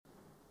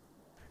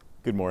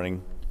Good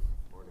morning.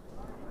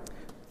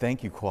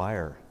 Thank you,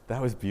 choir.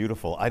 That was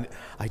beautiful. I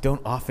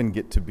don't often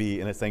get to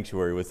be in a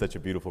sanctuary with such a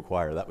beautiful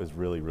choir. That was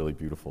really, really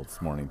beautiful this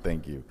morning.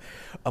 Thank you.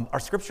 Our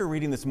scripture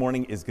reading this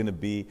morning is going to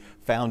be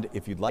found,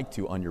 if you'd like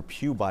to, on your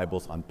pew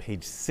Bibles on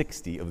page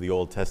 60 of the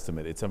Old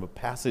Testament. It's a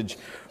passage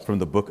from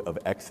the book of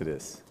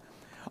Exodus.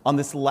 On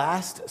this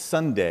last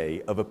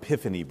Sunday of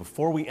Epiphany,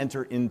 before we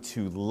enter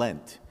into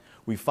Lent,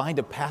 we find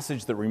a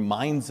passage that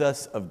reminds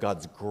us of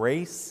God's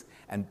grace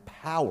and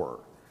power,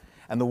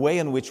 and the way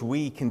in which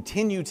we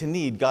continue to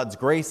need God's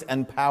grace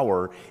and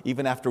power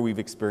even after we've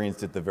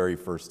experienced it the very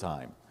first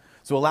time.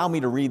 So allow me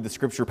to read the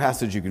scripture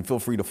passage. You can feel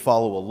free to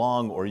follow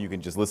along, or you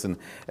can just listen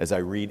as I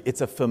read.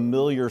 It's a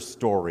familiar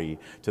story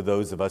to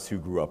those of us who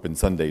grew up in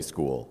Sunday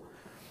school.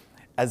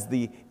 As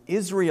the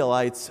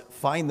Israelites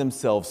find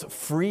themselves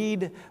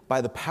freed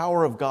by the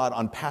power of God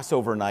on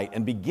Passover night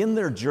and begin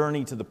their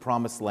journey to the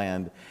Promised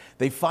Land,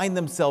 they find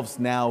themselves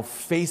now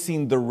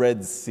facing the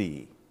Red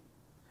Sea.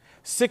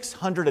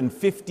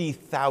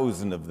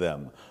 650,000 of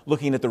them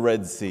looking at the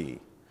Red Sea.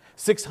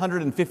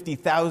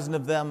 650,000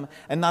 of them,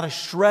 and not a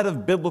shred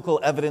of biblical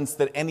evidence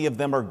that any of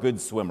them are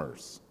good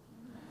swimmers.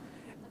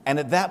 And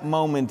at that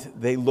moment,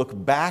 they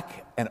look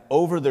back, and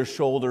over their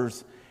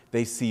shoulders,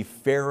 they see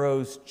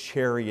Pharaoh's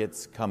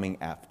chariots coming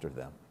after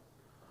them.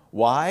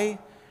 Why?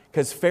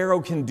 Because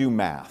Pharaoh can do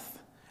math.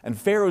 And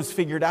Pharaoh's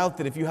figured out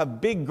that if you have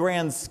big,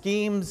 grand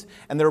schemes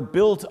and they're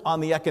built on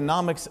the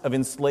economics of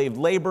enslaved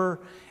labor,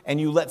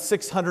 and you let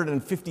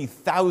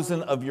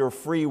 650,000 of your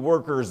free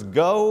workers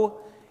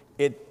go,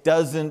 it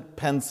doesn't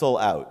pencil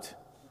out.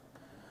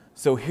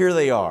 So here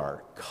they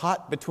are,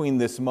 caught between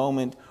this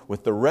moment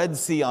with the Red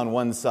Sea on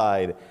one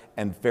side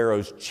and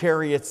Pharaoh's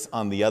chariots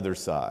on the other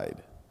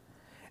side.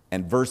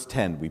 And verse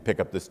 10, we pick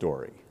up the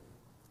story.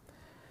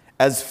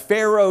 As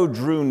Pharaoh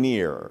drew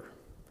near,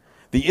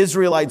 the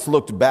Israelites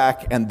looked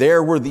back, and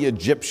there were the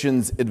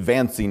Egyptians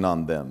advancing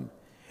on them.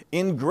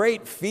 In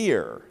great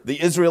fear,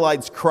 the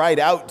Israelites cried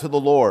out to the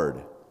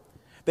Lord.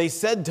 They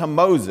said to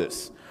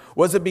Moses,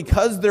 "Was it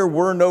because there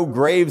were no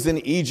graves in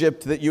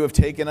Egypt that you have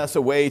taken us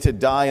away to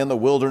die in the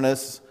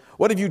wilderness?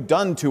 What have you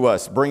done to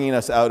us, bringing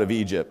us out of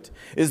Egypt?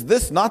 Is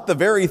this not the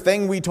very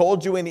thing we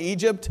told you in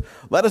Egypt?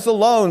 Let us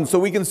alone so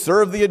we can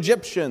serve the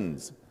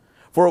Egyptians.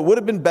 For it would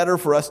have been better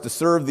for us to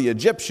serve the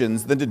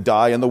Egyptians than to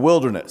die in the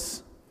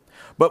wilderness."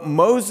 But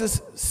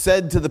Moses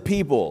said to the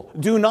people,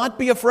 "Do not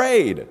be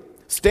afraid.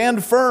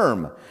 Stand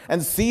firm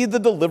and see the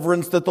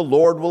deliverance that the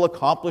Lord will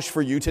accomplish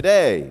for you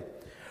today.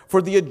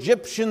 For the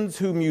Egyptians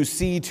whom you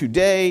see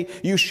today,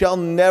 you shall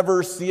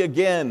never see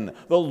again.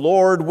 The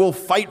Lord will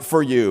fight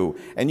for you,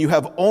 and you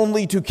have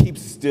only to keep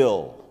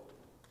still."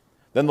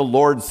 Then the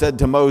Lord said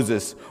to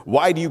Moses,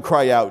 "Why do you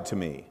cry out to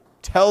me?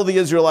 Tell the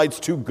Israelites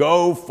to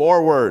go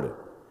forward.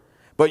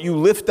 But you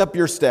lift up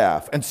your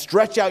staff and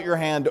stretch out your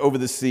hand over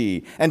the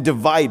sea and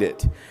divide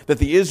it, that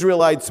the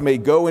Israelites may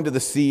go into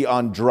the sea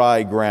on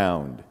dry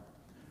ground."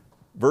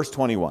 Verse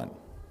 21.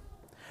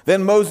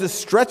 Then Moses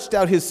stretched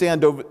out his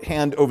hand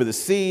over the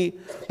sea.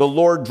 The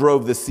Lord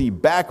drove the sea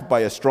back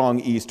by a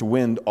strong east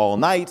wind all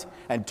night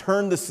and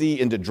turned the sea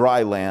into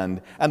dry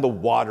land, and the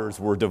waters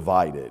were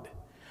divided.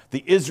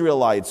 The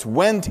Israelites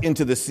went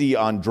into the sea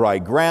on dry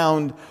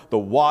ground, the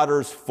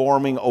waters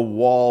forming a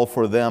wall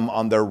for them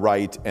on their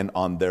right and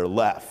on their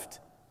left.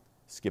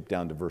 Skip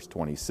down to verse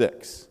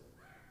 26.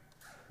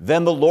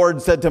 Then the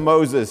Lord said to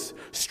Moses,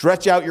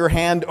 "Stretch out your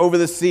hand over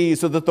the sea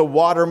so that the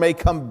water may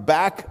come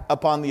back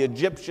upon the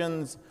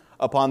Egyptians,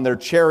 upon their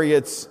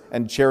chariots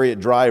and chariot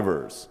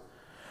drivers."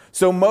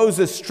 So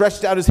Moses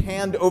stretched out his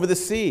hand over the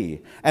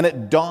sea, and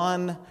at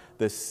dawn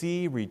the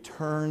sea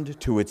returned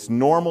to its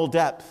normal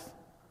depth.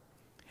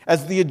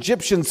 As the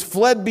Egyptians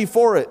fled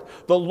before it,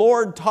 the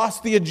Lord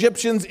tossed the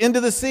Egyptians into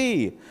the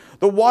sea.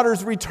 The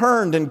waters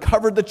returned and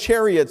covered the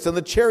chariots and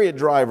the chariot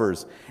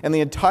drivers and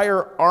the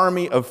entire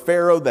army of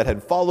Pharaoh that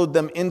had followed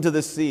them into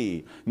the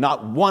sea.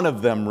 Not one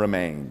of them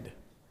remained.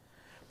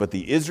 But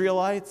the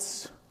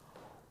Israelites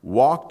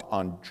walked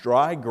on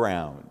dry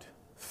ground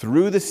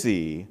through the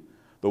sea,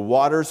 the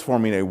waters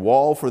forming a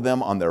wall for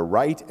them on their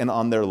right and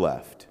on their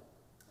left.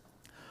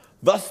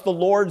 Thus the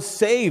Lord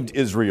saved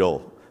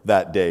Israel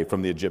that day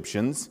from the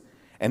Egyptians,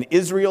 and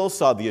Israel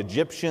saw the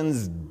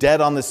Egyptians dead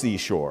on the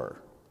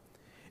seashore.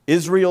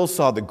 Israel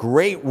saw the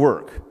great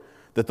work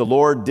that the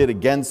Lord did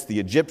against the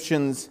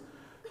Egyptians,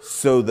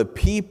 so the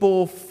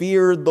people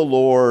feared the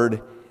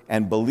Lord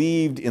and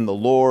believed in the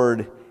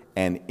Lord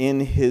and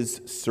in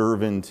his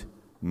servant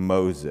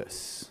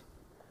Moses.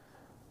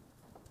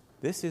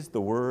 This is the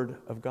word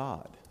of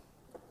God.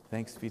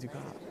 Thanks be to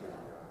God.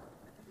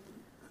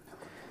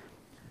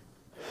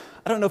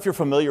 I don't know if you're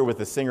familiar with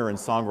a singer and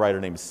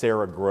songwriter named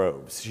Sarah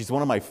Groves. She's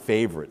one of my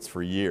favorites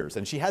for years.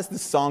 And she has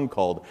this song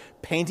called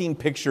 "Painting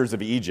Pictures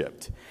of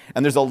Egypt."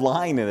 And there's a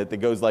line in it that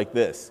goes like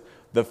this: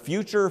 "The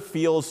future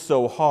feels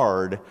so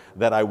hard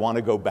that I want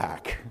to go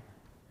back."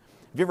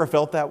 Have you ever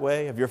felt that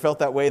way? Have you ever felt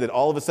that way, that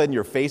all of a sudden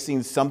you're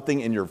facing something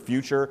in your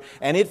future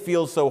and it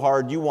feels so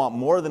hard you want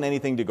more than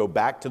anything to go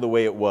back to the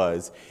way it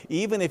was,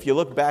 even if you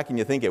look back and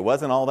you think it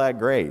wasn't all that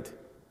great?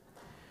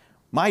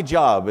 My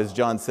job, as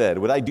John said,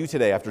 what I do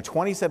today after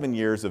 27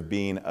 years of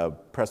being a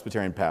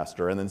Presbyterian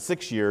pastor and then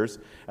 6 years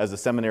as a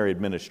seminary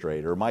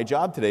administrator, my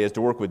job today is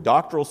to work with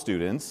doctoral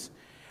students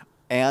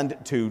and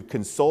to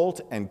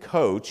consult and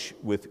coach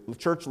with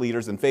church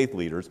leaders and faith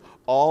leaders,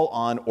 all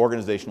on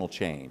organizational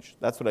change.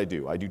 That's what I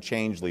do. I do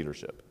change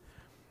leadership.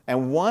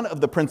 And one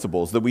of the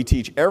principles that we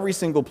teach every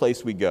single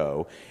place we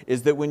go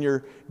is that when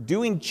you're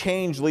doing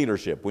change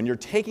leadership, when you're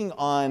taking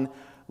on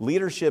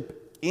leadership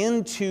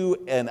into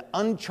an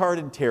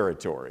uncharted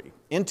territory,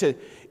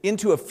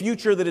 into a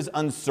future that is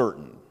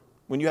uncertain,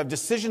 when you have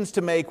decisions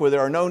to make where there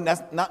are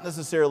not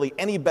necessarily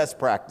any best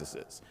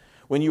practices,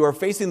 when you are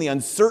facing the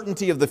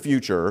uncertainty of the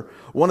future,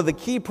 one of the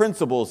key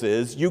principles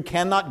is you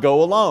cannot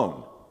go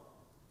alone.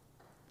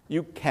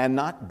 You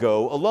cannot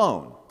go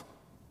alone.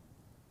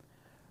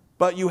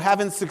 But you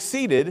haven't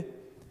succeeded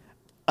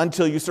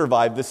until you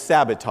survive the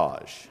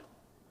sabotage.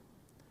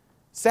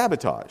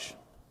 Sabotage.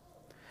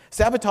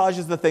 Sabotage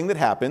is the thing that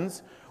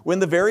happens when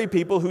the very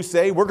people who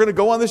say, we're going to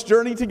go on this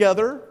journey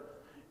together,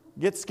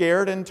 get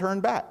scared and turn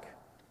back.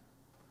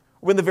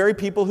 When the very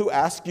people who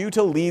ask you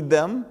to lead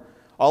them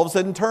all of a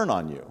sudden turn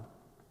on you.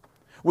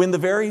 When the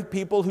very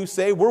people who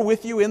say, we're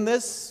with you in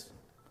this,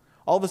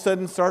 all of a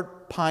sudden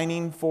start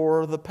pining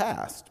for the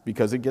past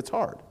because it gets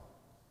hard.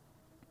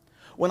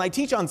 When I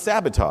teach on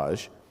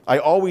sabotage, I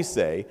always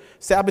say,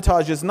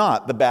 sabotage is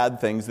not the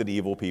bad things that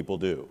evil people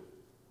do.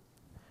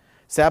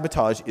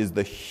 Sabotage is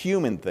the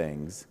human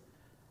things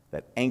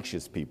that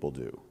anxious people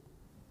do.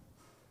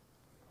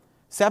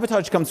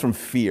 Sabotage comes from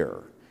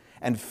fear.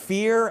 And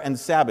fear and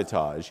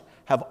sabotage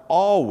have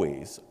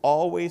always,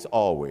 always,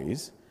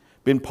 always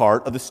been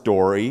part of the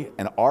story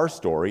and our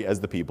story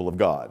as the people of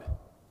God.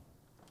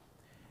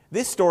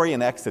 This story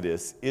in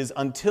Exodus is,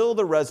 until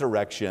the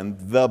resurrection,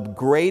 the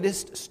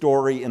greatest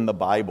story in the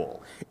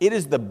Bible. It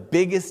is the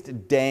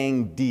biggest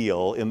dang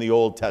deal in the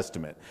Old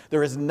Testament.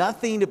 There is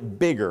nothing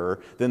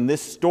bigger than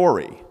this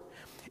story.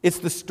 It's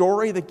the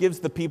story that gives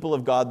the people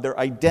of God their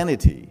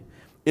identity.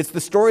 It's the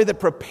story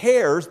that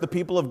prepares the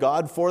people of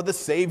God for the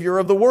Savior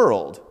of the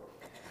world.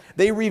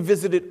 They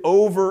revisit it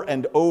over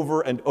and over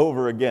and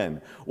over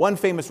again. One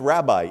famous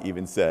rabbi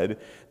even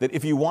said that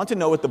if you want to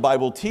know what the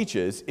Bible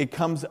teaches, it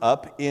comes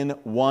up in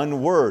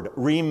one word: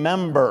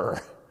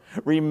 remember.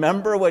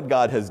 Remember what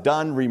God has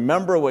done,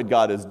 remember what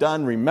God has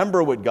done,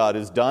 remember what God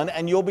has done,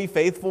 and you'll be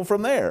faithful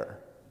from there.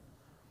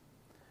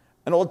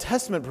 An Old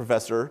Testament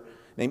professor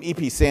named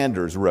E.P.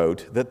 Sanders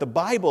wrote that the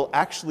Bible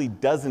actually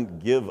doesn't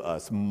give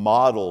us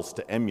models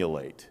to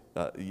emulate.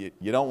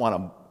 You don't want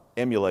to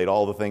emulate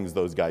all the things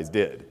those guys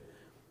did.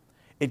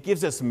 It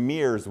gives us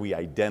mirrors we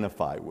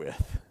identify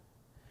with.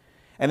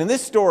 And in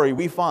this story,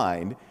 we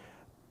find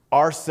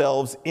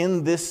ourselves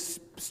in this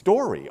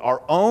story,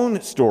 our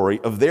own story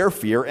of their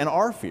fear and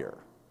our fear.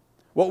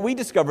 What we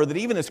discover that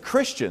even as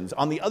Christians,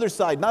 on the other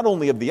side, not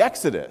only of the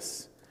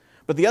Exodus,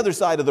 but the other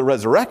side of the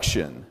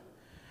resurrection,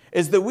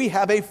 is that we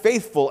have a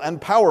faithful and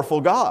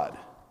powerful God.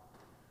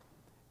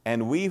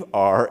 And we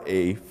are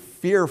a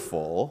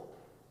fearful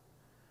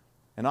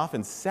and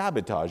often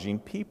sabotaging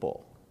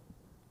people.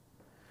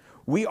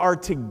 We are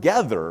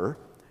together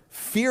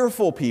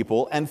fearful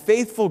people and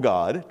faithful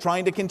God,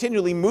 trying to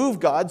continually move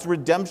God's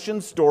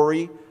redemption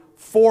story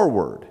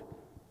forward.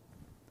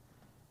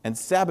 And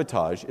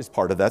sabotage is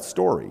part of that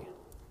story.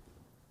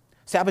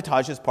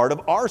 Sabotage is part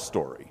of our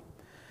story.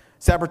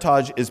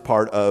 Sabotage is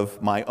part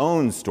of my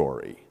own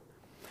story.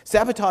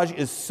 Sabotage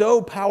is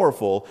so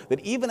powerful that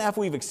even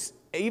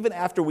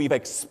after we've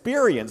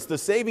experienced the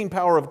saving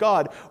power of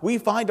God, we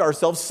find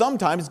ourselves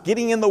sometimes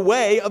getting in the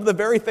way of the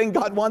very thing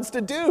God wants to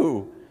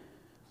do,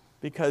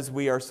 because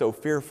we are so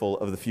fearful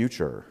of the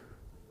future.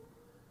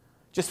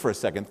 Just for a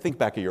second, think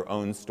back at your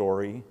own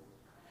story.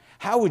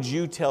 How would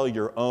you tell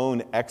your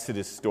own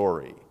Exodus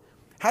story?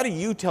 How do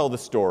you tell the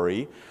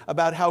story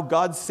about how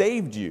God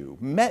saved you,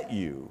 met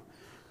you,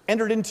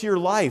 entered into your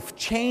life,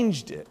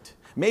 changed it?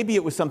 Maybe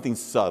it was something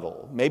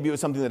subtle. Maybe it was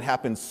something that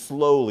happened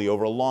slowly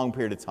over a long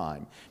period of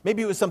time.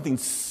 Maybe it was something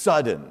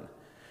sudden,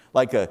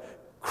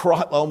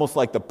 almost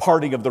like the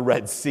parting of the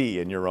Red Sea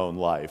in your own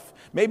life.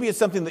 Maybe it's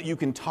something that you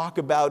can talk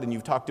about and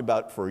you've talked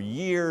about for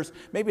years.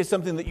 Maybe it's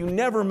something that you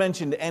never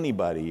mentioned to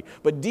anybody,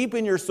 but deep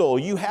in your soul,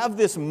 you have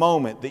this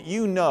moment that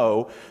you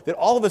know that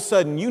all of a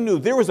sudden you knew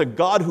there was a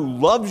God who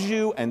loves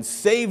you and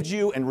saved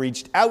you and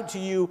reached out to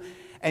you,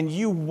 and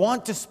you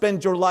want to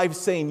spend your life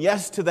saying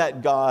yes to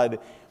that God,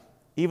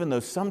 even though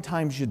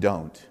sometimes you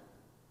don't.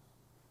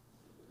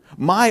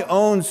 My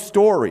own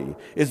story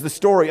is the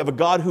story of a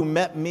God who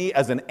met me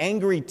as an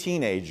angry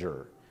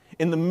teenager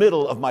in the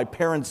middle of my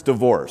parents'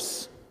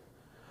 divorce.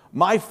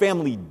 My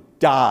family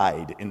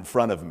died in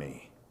front of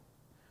me.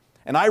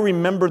 And I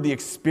remember the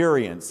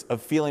experience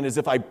of feeling as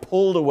if I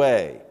pulled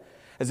away,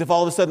 as if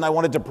all of a sudden I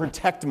wanted to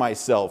protect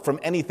myself from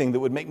anything that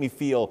would make me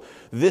feel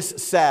this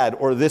sad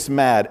or this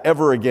mad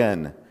ever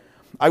again.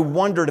 I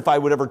wondered if I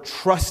would ever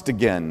trust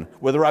again,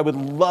 whether I would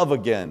love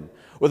again,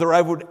 whether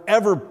I would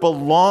ever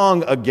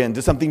belong again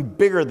to something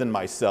bigger than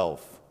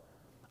myself.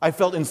 I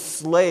felt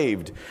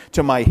enslaved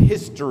to my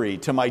history,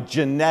 to my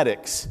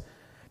genetics,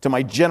 to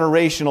my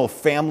generational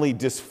family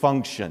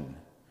dysfunction.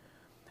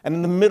 And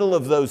in the middle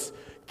of those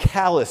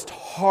calloused,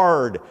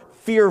 hard,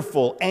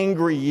 fearful,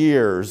 angry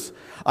years,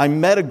 I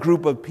met a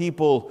group of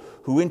people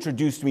who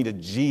introduced me to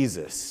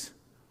Jesus,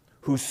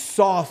 who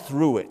saw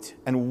through it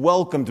and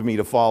welcomed me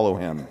to follow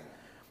him.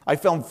 I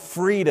found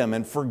freedom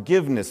and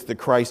forgiveness that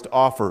Christ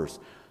offers.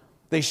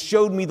 They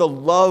showed me the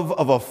love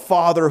of a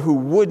Father who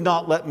would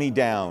not let me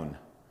down.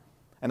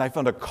 And I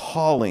found a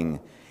calling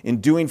in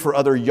doing for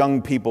other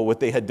young people what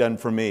they had done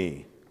for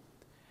me.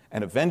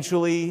 And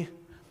eventually,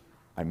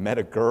 I met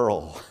a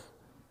girl.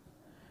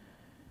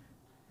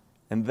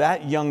 And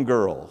that young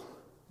girl,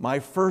 my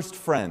first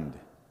friend,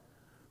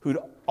 who'd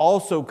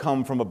also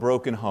come from a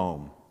broken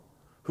home,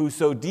 who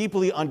so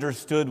deeply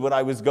understood what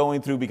I was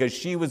going through because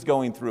she was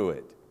going through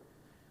it.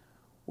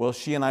 Well,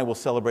 she and I will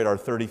celebrate our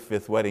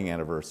 35th wedding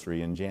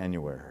anniversary in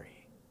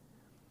January.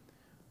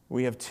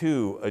 We have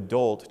 2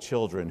 adult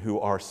children who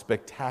are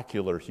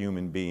spectacular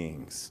human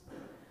beings.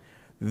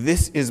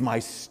 This is my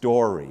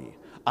story.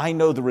 I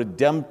know the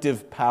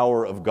redemptive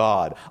power of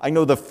God. I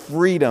know the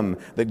freedom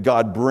that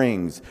God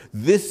brings.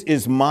 This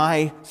is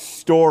my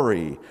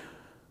story.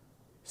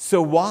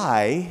 So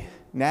why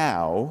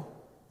now,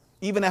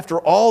 even after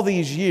all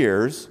these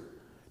years,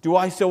 do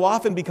I so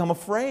often become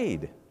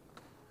afraid?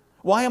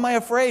 Why am I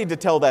afraid to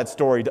tell that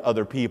story to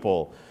other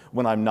people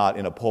when I'm not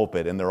in a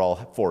pulpit and they're all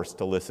forced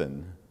to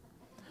listen?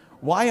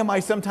 Why am I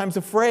sometimes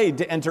afraid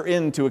to enter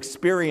into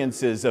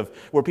experiences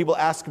where people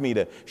ask me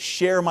to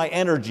share my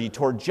energy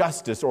toward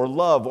justice or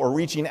love or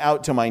reaching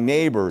out to my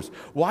neighbors?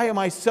 Why am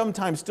I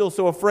sometimes still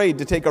so afraid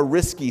to take a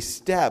risky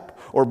step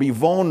or be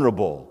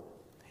vulnerable?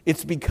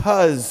 It's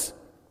because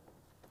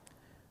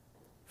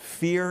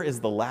fear is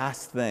the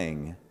last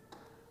thing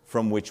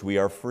from which we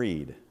are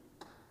freed.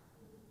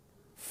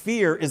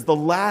 Fear is the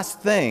last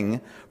thing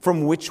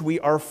from which we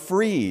are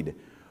freed.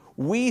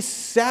 We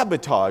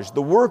sabotage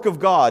the work of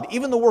God,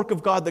 even the work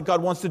of God that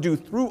God wants to do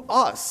through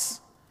us,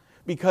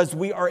 because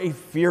we are a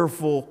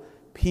fearful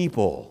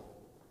people.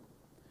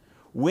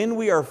 When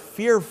we are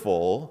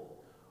fearful,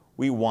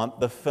 we want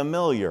the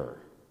familiar.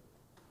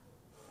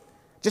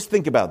 Just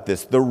think about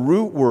this. The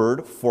root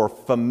word for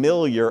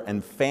familiar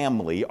and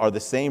family are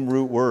the same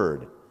root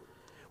word,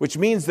 which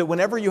means that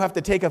whenever you have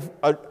to take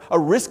a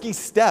risky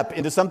step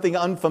into something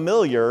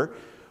unfamiliar,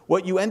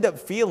 what you end up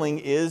feeling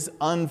is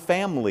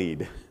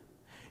unfamilied.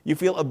 You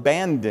feel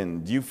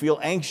abandoned, you feel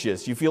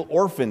anxious, you feel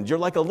orphaned. You're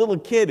like a little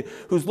kid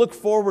who's looked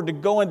forward to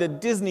going to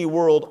Disney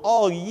World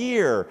all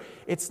year.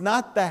 It's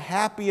not the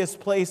happiest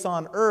place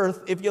on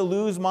earth if you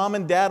lose mom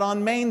and dad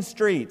on Main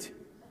Street.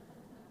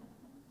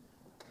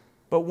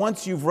 But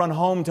once you've run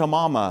home to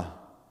mama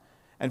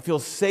and feel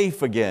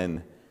safe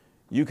again,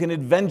 you can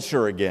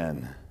adventure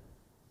again.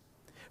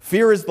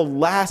 Fear is the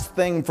last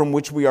thing from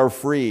which we are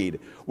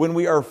freed. When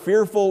we are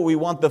fearful, we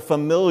want the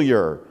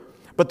familiar.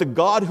 But the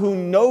God who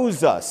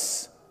knows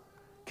us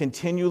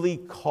continually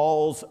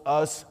calls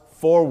us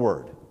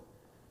forward.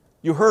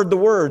 You heard the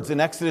words in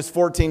Exodus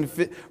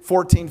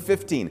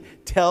 14:15.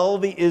 Tell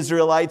the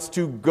Israelites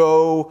to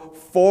go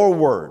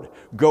forward.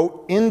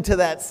 Go into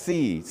that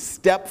sea.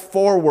 Step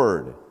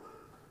forward.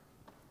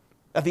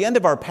 At the end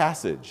of our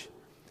passage,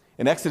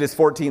 in Exodus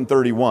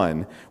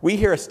 14:31, we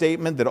hear a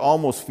statement that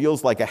almost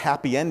feels like a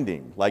happy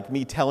ending, like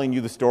me telling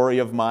you the story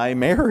of my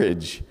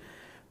marriage.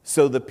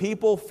 So the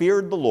people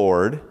feared the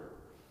Lord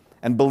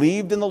and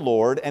believed in the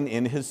Lord and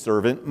in his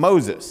servant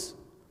Moses.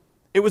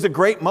 It was a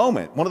great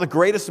moment, one of the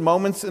greatest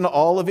moments in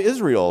all of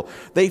Israel.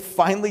 They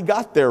finally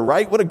got there,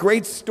 right? What a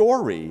great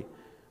story.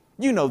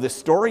 You know this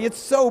story. It's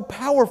so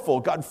powerful.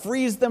 God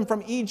frees them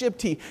from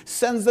Egypt. He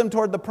sends them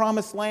toward the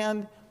promised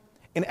land.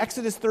 In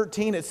Exodus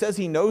 13, it says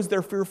he knows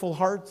their fearful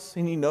hearts,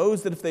 and he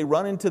knows that if they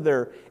run into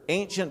their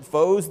ancient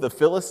foes, the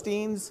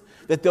Philistines,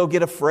 that they'll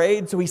get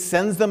afraid, so he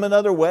sends them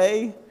another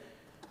way.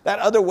 That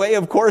other way,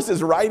 of course,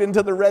 is right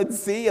into the Red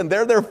Sea, and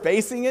they're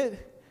facing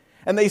it.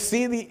 And they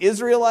see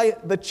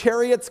the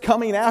chariots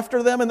coming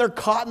after them, and they're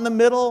caught in the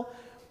middle.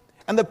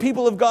 And the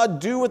people of God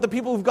do what the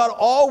people of God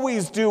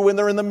always do when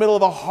they're in the middle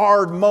of a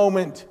hard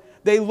moment.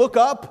 They look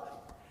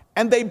up,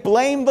 and they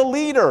blame the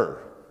leader.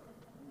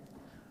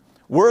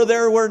 Were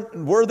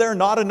there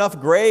not enough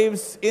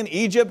graves in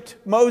Egypt,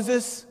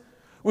 Moses?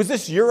 Was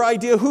this your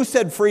idea? Who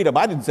said freedom?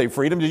 I didn't say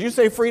freedom. Did you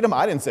say freedom?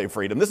 I didn't say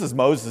freedom. This is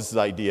Moses'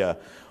 idea.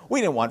 We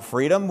didn't want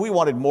freedom. We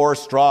wanted more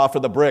straw for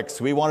the bricks.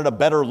 We wanted a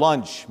better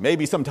lunch,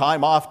 maybe some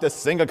time off to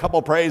sing a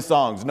couple praise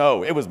songs.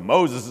 No, it was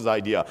Moses'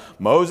 idea.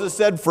 Moses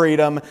said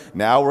freedom.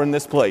 Now we're in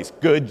this place.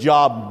 Good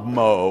job,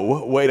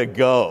 Mo. Way to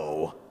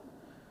go.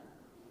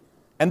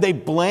 And they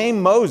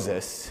blame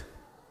Moses.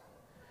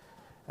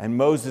 And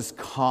Moses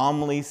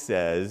calmly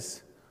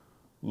says,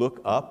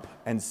 look up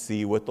and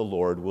see what the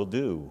Lord will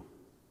do.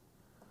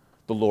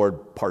 The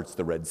Lord parts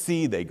the Red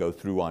Sea. They go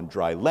through on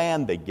dry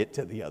land. They get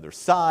to the other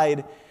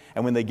side.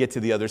 And when they get to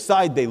the other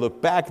side, they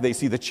look back. They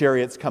see the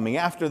chariots coming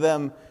after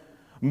them.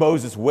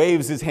 Moses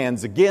waves his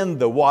hands again.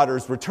 The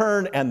waters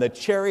return. And the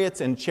chariots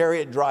and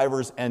chariot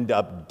drivers end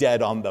up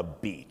dead on the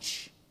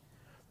beach.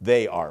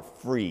 They are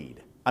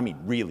freed. I mean,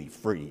 really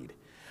freed.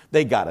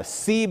 They got a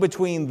sea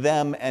between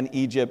them and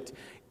Egypt.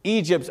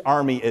 Egypt's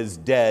army is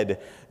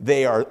dead.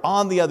 They are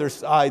on the other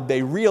side.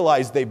 They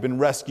realize they've been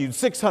rescued,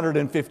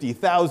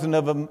 650,000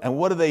 of them. And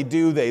what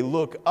do? They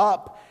look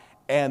up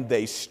and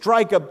they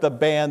strike up the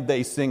band.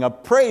 They sing a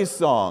praise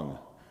song.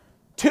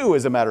 2,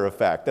 as a matter of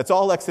fact. That's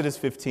all Exodus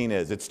 15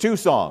 is. It's 2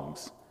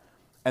 songs.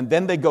 And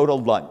then they go to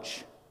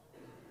lunch.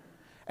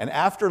 And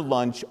after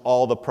lunch,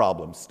 all the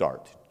problems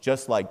start,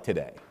 just like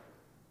today.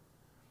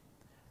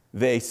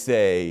 They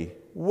say,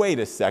 wait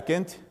a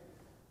second.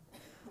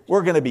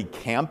 We're going to be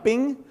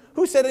camping?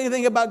 Who said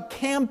anything about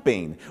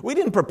camping? We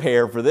didn't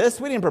prepare for this.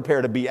 We didn't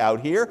prepare to be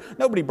out here.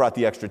 Nobody brought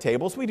the extra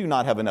tables. We do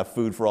not have enough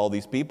food for all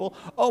these people.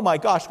 Oh my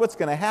gosh, what's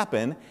going to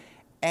happen?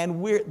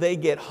 And they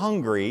get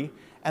hungry,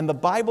 and the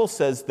Bible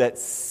says that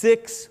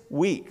 6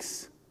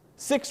 weeks,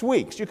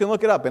 you can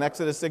look it up in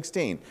Exodus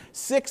 16,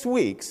 6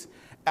 weeks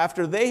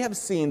after they have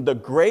seen the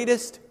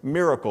greatest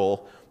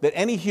miracle that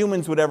any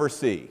humans would ever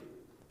see.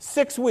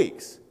 6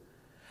 weeks.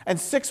 And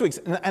 6 weeks,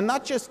 and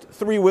not just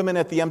 3 women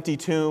at the empty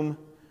tomb,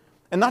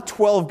 and not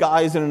 12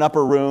 guys in an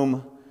upper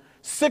room.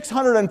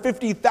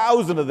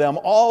 650,000 of them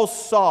all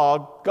saw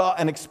God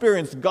and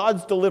experienced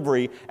God's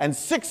delivery, and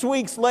 6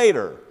 weeks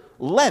later,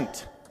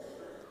 Lent,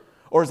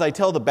 or as I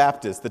tell the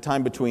Baptists, the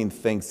time between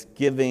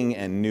Thanksgiving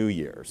and New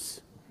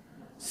Year's.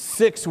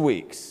 6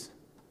 weeks.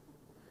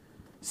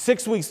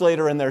 6 weeks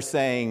later, and they're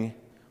saying,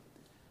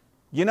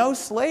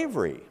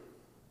 slavery.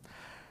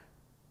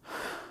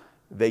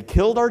 They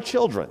killed our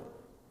children.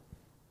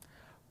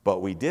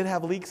 But we did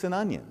have leeks and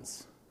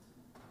onions.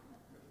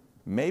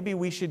 Maybe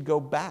we should go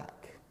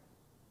back.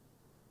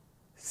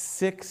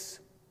 6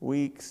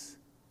 weeks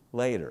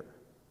later.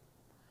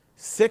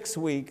 6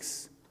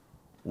 weeks,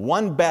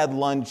 1 bad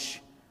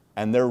lunch,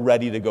 and they're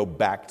ready to go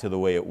back to the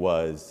way it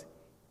was,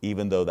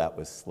 even though that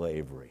was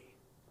slavery.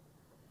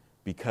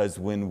 Because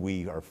when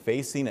we are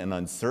facing an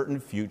uncertain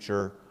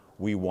future,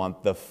 we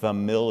want the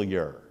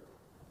familiar,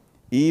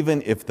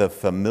 even if the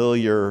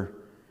familiar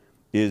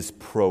is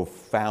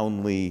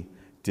profoundly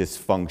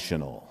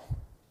dysfunctional.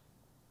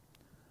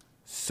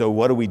 So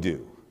what do we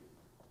do?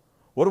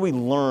 What do we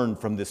learn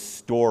from this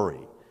story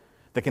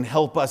that can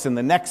help us in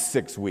the next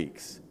 6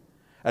 weeks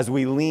as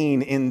we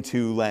lean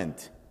into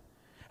Lent,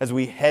 as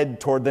we head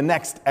toward the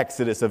next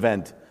Exodus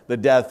event, the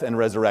death and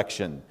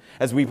resurrection,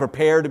 as we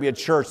prepare to be a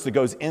church that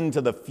goes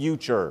into the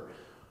future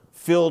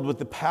filled with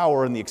the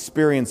power and the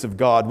experience of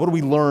God? What do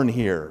we learn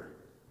here?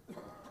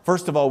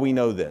 First of all, we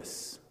know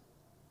this.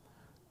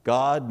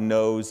 God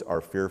knows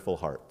our fearful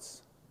hearts.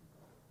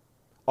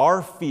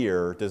 Our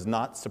fear does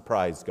not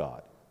surprise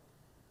God.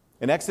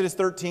 In Exodus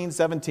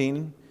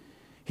 13:17,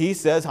 he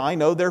says, I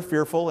know they're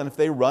fearful, and if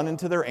they run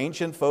into their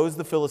ancient foes,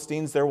 the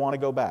Philistines, they'll want to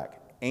go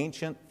back.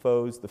 Ancient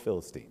foes, the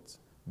Philistines.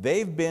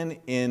 They've been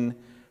in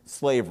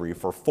slavery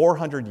for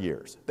 400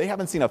 years. They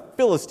haven't seen a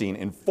Philistine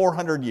in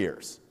 400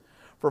 years.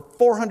 For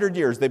 400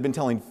 years, they've been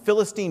telling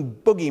Philistine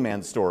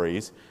boogeyman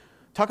stories.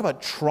 Talk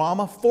about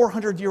trauma,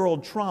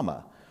 400-year-old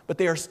trauma. But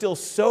they are still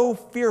so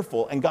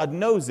fearful, and God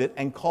knows it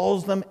and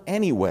calls them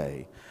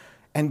anyway.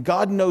 And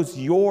God knows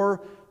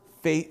your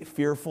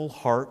fearful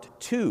heart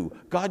too.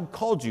 God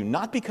called you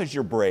not because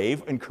you're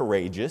brave and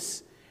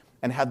courageous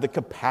and have the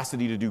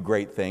capacity to do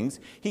great things.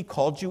 He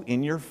called you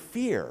in your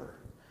fear.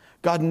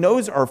 God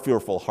knows our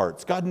fearful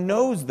hearts. God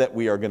knows that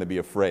we are going to be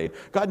afraid.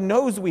 God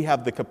knows we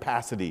have the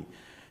capacity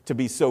to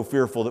be so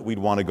fearful that we'd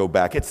want to go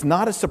back. It's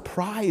not a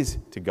surprise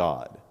to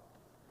God.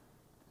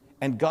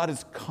 And God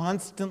is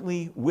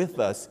constantly with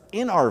us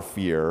in our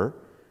fear,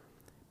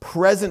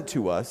 present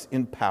to us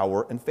in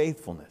power and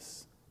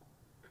faithfulness.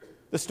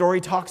 The story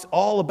talks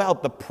all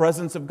about the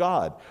presence of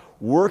God,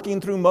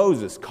 working through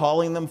Moses,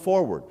 calling them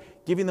forward,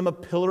 giving them a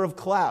pillar of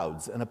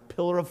clouds and a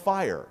pillar of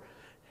fire,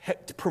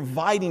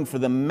 providing for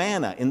them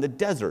manna in the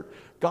desert.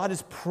 God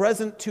is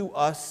present to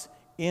us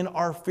in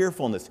our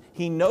fearfulness.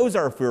 He knows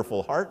our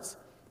fearful hearts.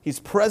 He's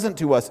present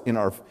to us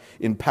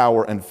in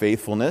power and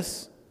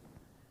faithfulness.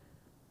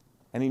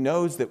 And he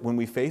knows that when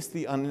we face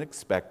the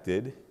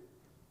unexpected,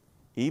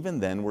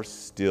 even then we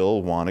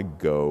still want to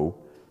go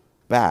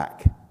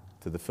back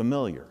to the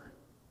familiar.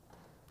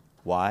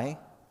 Why?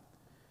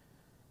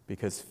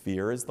 Because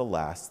fear is the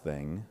last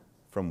thing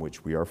from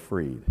which we are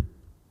freed.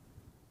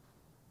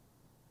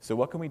 So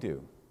what can we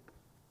do?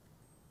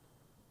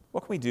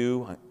 What can we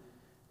do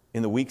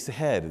in the weeks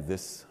ahead of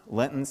this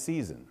Lenten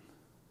season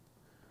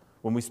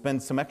when we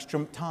spend some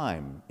extra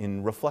time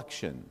in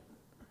reflection,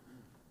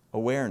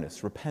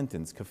 awareness,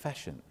 repentance,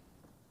 confession?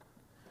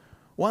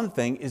 One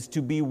thing is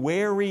to be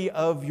wary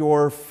of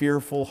your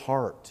fearful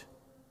heart.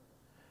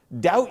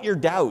 Doubt your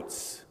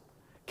doubts.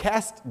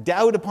 Cast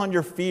doubt upon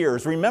your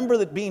fears. Remember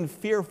that being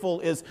fearful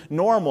is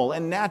normal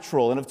and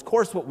natural, and of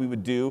course what we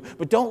would do,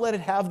 but don't let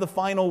it have the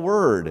final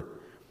word.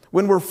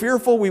 When we're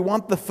fearful, we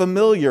want the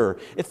familiar.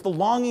 It's the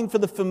longing for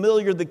the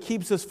familiar that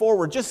keeps us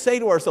forward. Just say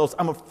to ourselves,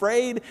 I'm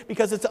afraid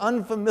because it's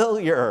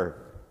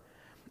unfamiliar.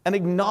 And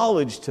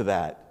acknowledge to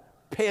that.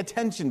 Pay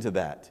attention to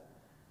that.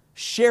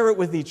 Share it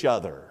with each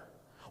other.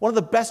 One of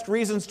the best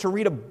reasons to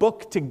read a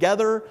book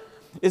together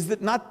is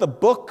that not the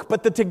book,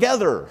 but the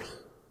together.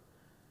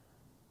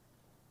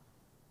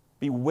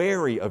 Be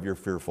wary of your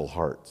fearful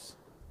hearts.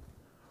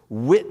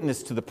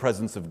 Witness to the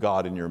presence of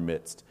God in your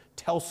midst.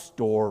 Tell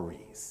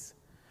stories.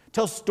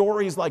 Tell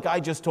stories like I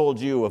just told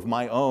you of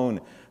my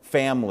own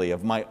family,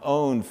 of my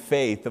own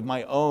faith, of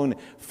my own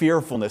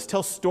fearfulness.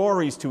 Tell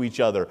stories to each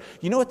other.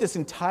 You know what this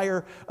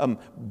entire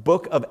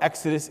book of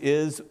Exodus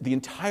is? The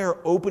entire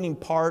opening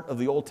part of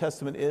the Old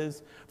Testament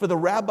is? For the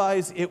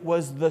rabbis, it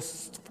was the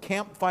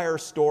campfire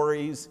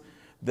stories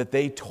that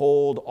they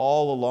told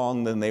all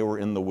along when they were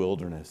in the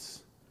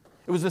wilderness.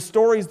 It was the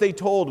stories they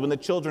told when the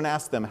children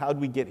asked them, how did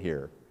we get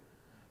here?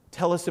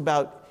 Tell us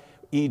about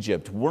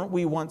Egypt. Weren't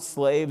we once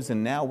slaves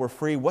and now we're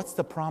free? What's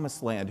the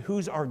promised land?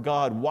 Who's our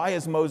God? Why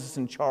is Moses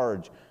in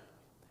charge?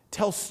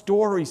 Tell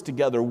stories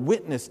together.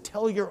 Witness.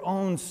 Tell your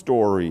own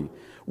story.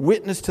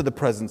 Witness to the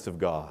presence of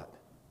God.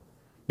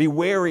 Be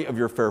wary of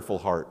your fearful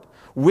heart.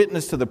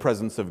 Witness to the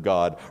presence of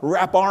God.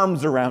 Wrap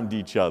arms around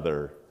each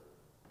other.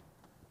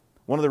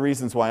 One of the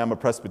reasons why I'm a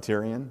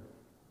Presbyterian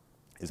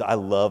is I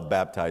love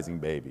baptizing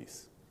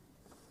babies.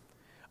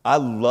 I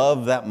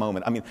love that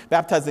moment. I mean,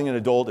 baptizing an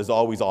adult is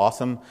always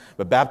awesome,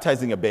 but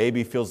baptizing a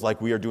baby feels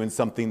like we are doing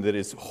something that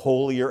is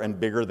holier and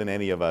bigger than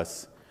any of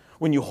us.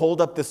 When you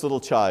hold up this little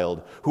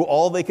child who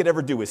all they could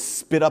ever do is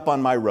spit up on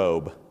my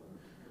robe,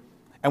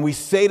 and we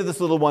say to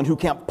this little one who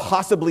can't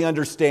possibly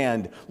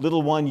understand,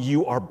 little one,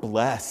 you are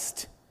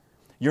blessed.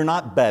 You're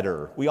not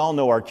better. We all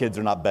know our kids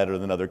are not better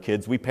than other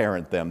kids. We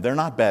parent them. They're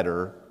not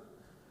better,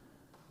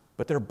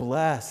 but they're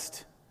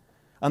blessed.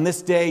 On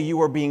this day,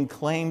 you are being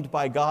claimed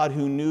by God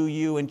who knew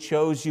you and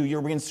chose you.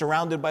 You're being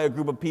surrounded by a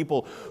group of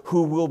people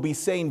who will be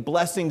saying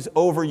blessings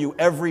over you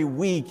every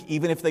week,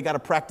 even if they got to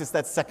practice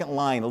that second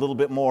line a little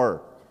bit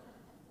more.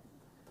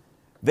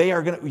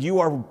 You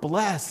are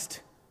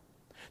blessed.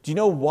 Do you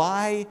know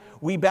why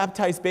we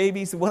baptize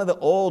babies? One of the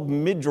old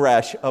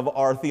midrash of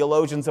our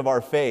theologians of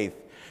our faith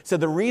said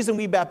the reason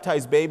we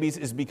baptize babies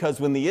is because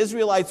when the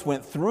Israelites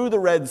went through the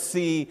Red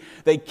Sea,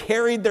 they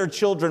carried their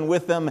children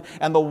with them,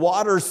 and the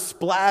water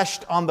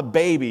splashed on the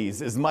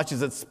babies as much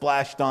as it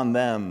splashed on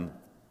them.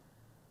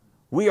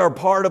 We are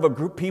part of a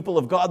group people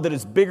of God that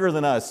is bigger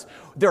than us.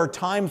 There are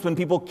times when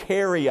people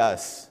carry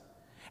us,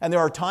 and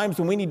there are times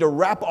when we need to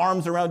wrap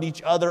arms around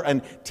each other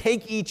and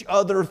take each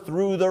other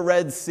through the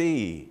Red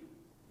Sea.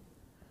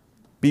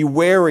 Be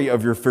wary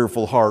of your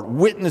fearful heart.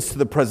 Witness to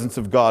the presence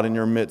of God in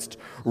your midst.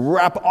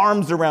 Wrap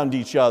arms around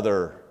each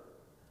other.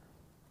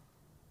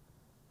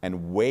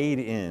 And wade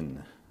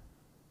in.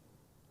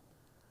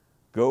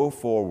 Go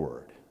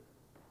forward.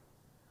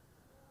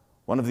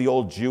 One of the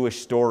old Jewish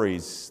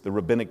stories, the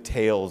rabbinic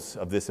tales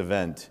of this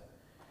event,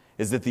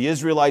 is that the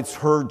Israelites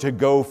heard to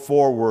go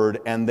forward,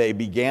 and they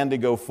began to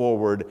go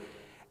forward,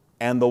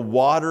 and the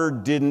water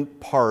didn't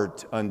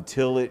part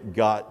until it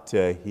got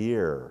to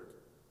here.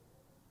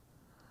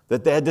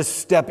 That they had to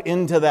step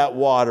into that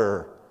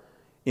water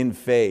in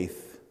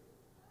faith.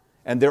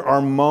 And there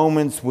are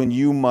moments when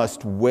you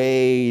must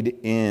wade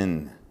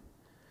in,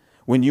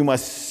 when you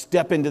must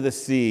step into the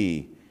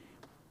sea,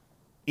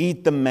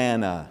 eat the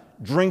manna,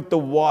 drink the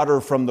water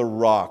from the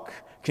rock,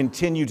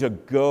 continue to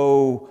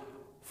go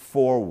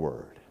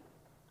forward.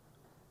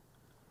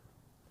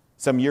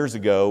 Some years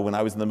ago, when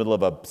I was in the middle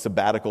of a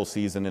sabbatical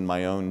season in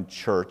my own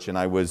church, and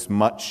I was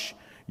much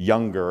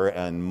younger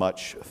and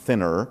much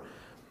thinner,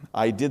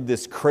 I did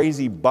this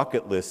crazy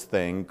bucket list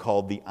thing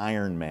called the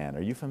Iron Man.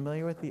 Are you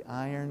familiar with the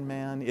Iron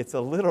Man? It's a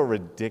little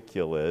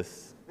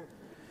ridiculous.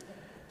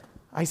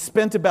 I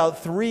spent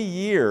about 3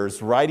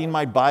 years riding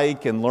my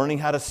bike and learning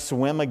how to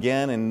swim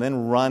again and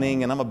then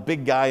running. And I'm a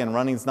big guy, and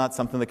running's not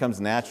something that comes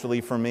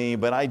naturally for me.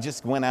 But I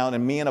just went out,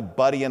 and me and a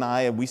buddy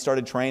and we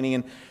started training,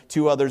 and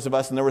 2 others of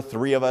us, and there were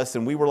 3 of us.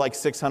 And we were like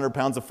 600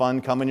 pounds of fun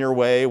coming your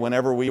way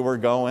whenever we were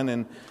going.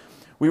 And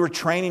we were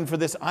training for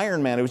this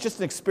Ironman. It was just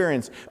an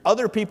experience.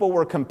 Other people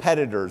were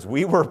competitors.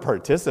 We were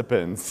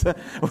participants.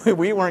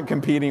 We weren't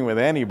competing with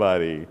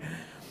anybody.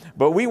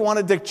 But we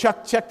wanted to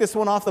check this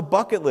one off the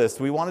bucket list.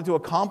 We wanted to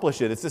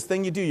accomplish it. It's this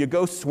thing you do. You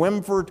go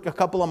swim for a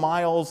couple of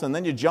miles, and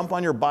then you jump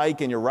on your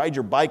bike, and you ride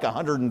your bike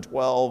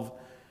 112.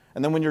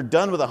 And then when you're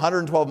done with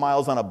 112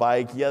 miles on a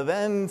bike, you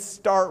then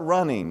start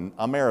running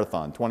a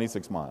marathon,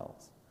 26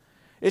 miles.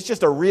 It's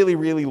just a really,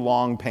 really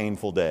long,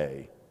 painful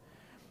day.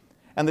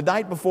 And the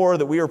night before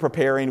that we were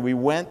preparing, we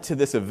went to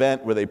this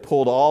event where they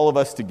pulled all of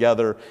us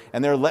together,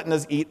 and they're letting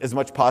us eat as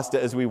much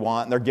pasta as we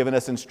want, and they're giving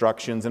us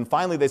instructions. And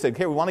finally they said,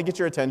 "Hey, we want to get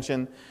your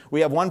attention.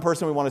 We have one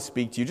person we want to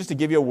speak to you, just to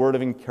give you a word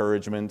of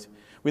encouragement.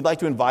 We'd like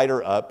to invite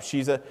her up.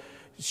 She's a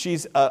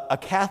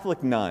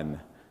Catholic nun."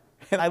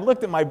 And I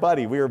looked at my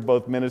buddy. We were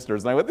both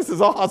ministers, and I went, "This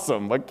is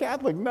awesome, a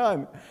Catholic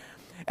nun."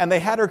 And they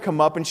had her come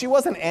up, and she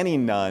wasn't any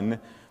nun.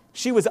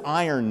 She was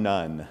Iron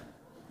Nun.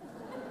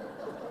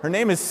 Her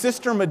name is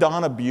Sister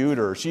Madonna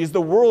Buter. She's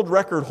the world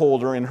record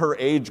holder in her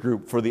age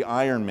group for the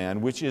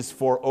Ironman, which is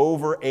for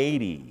over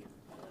 80.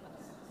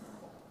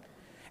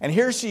 And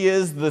here she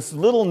is, this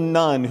little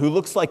nun who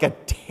looks like a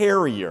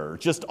terrier,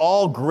 just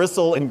all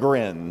gristle and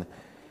grin.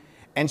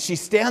 And she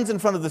stands in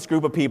front of this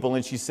group of people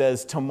and she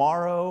says,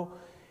 "Tomorrow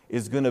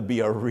is going to be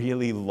a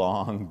really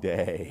long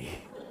day."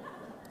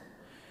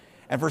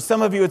 And for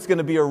some of you, it's going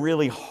to be a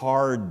really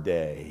hard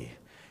day.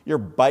 Your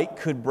bike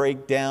could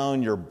break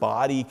down, your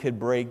body could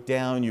break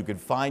down, you could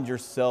find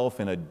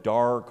yourself in a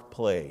dark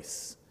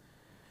place.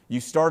 You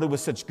started with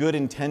such good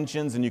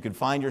intentions and you could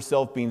find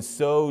yourself being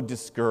so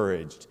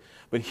discouraged.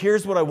 But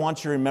here's what I want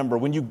you to remember.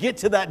 When you get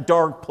to that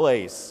dark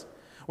place,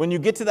 when you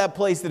get to that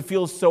place that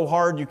feels so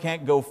hard you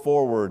can't go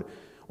forward,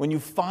 when you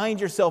find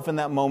yourself in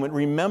that moment,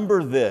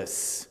 remember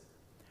this: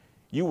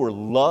 you were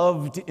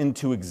loved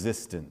into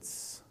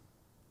existence.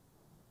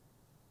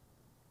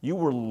 You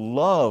were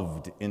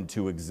loved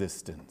into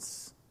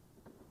existence.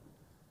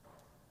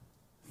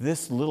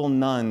 This little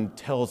nun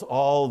tells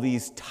all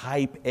these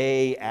type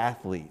A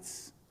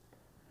athletes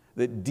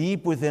that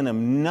deep within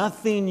them,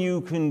 nothing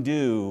you can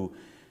do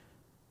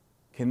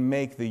can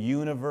make the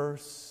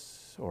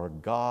universe or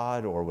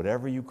God or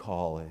whatever you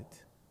call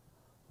it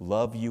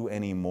love you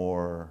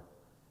anymore.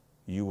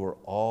 You were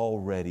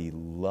already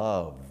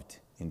loved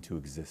into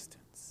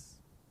existence.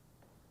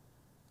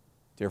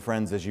 Dear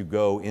friends, as you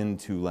go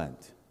into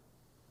Lent,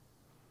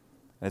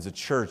 as a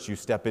church, you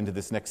step into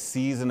this next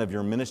season of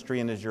your ministry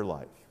and as your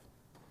life.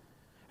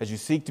 As you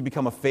seek to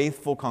become a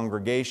faithful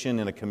congregation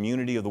in a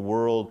community of the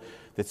world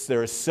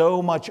there is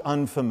so much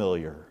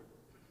unfamiliar.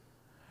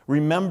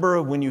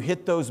 Remember when you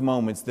hit those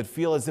moments that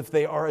feel as if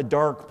they are a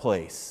dark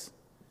place,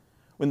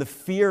 when the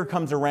fear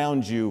comes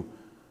around you,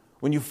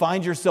 when you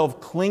find yourself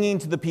clinging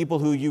to the people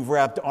who you've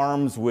wrapped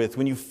arms with,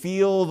 when you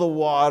feel the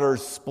water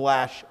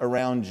splash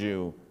around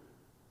you,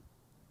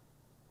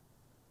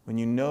 when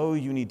you know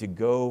you need to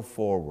go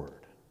forward.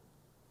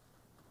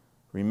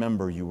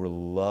 Remember, you were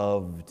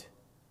loved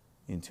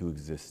into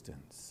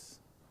existence.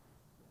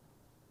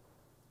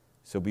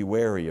 So be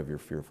wary of your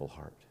fearful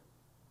heart.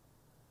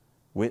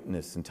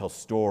 Witness and tell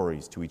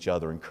stories to each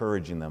other,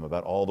 encouraging them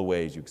about all the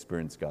ways you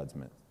experience God's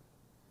midst.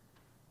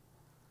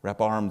 Wrap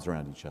arms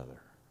around each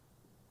other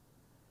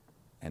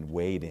and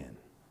wade in.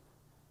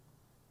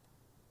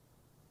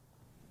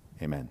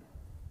 Amen.